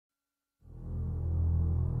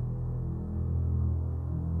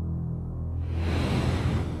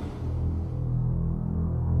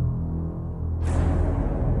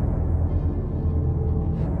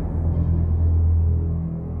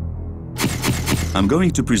I'm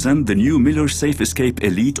going to present the new Miller SafEscape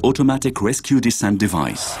Elite Automatic Rescue Descent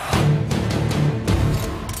Device.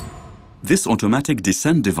 This automatic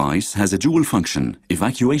descent device has a dual function,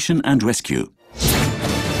 evacuation and rescue.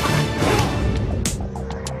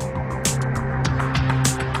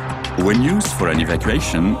 When used for an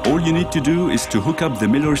evacuation, all you need to do is to hook up the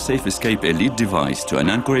Miller SafEscape Elite device to an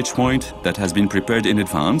anchorage point that has been prepared in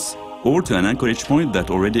advance or to an anchorage point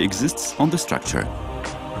that already exists on the structure.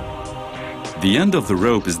 The end of the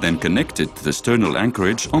rope is then connected to the sternal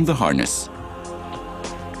anchorage on the harness.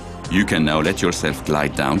 You can now let yourself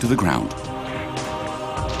glide down to the ground.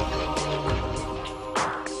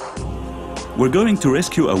 We're going to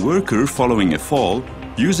rescue a worker following a fall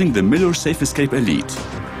using the Miller SafEscape Elite.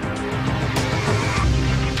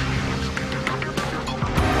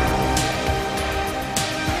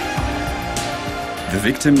 The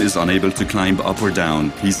victim is unable to climb up or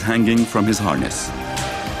down. He's hanging from his harness.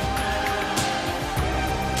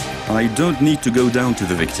 I don't need to go down to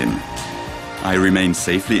the victim. I remain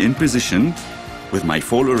safely in position with my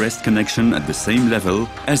fall arrest connection at the same level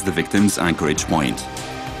as the victim's anchorage point.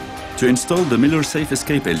 To install the Miller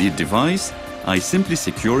SafEscape Elite device, I simply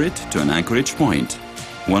secure it to an anchorage point.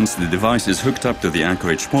 Once the device is hooked up to the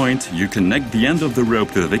anchorage point, you connect the end of the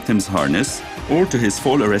rope to the victim's harness or to his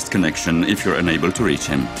fall arrest connection if you're unable to reach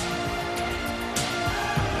him.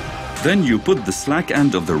 Then you put the slack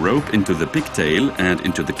end of the rope into the pigtail and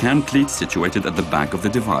into the cam cleats situated at the back of the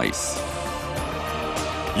device.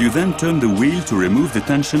 You then turn the wheel to remove the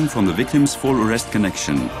tension from the victim's fall arrest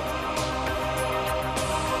connection.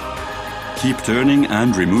 Keep turning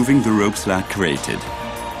and removing the rope slack created.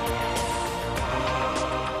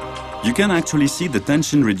 You can actually see the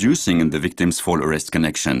tension reducing in the victim's fall arrest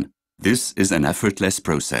connection. This is an effortless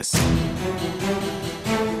process.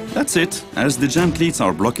 That's it. As the jam cleats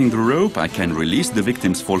are blocking the rope, I can release the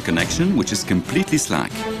victim's fall connection, which is completely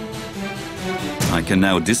slack. I can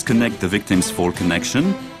now disconnect the victim's fall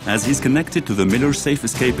connection as he's connected to the Miller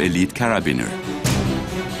SafEscape Elite carabiner.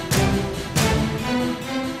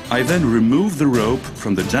 I then remove the rope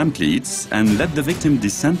from the jam cleats and let the victim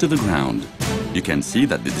descend to the ground. You can see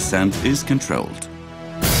that the descent is controlled.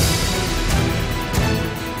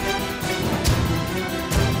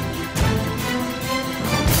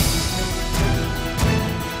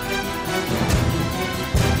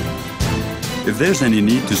 If there's any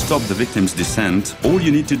need to stop the victim's descent, all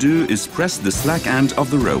you need to do is press the slack end of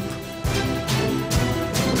the rope.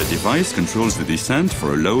 The device controls the descent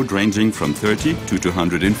for a load ranging from 30 to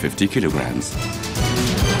 250 kilograms.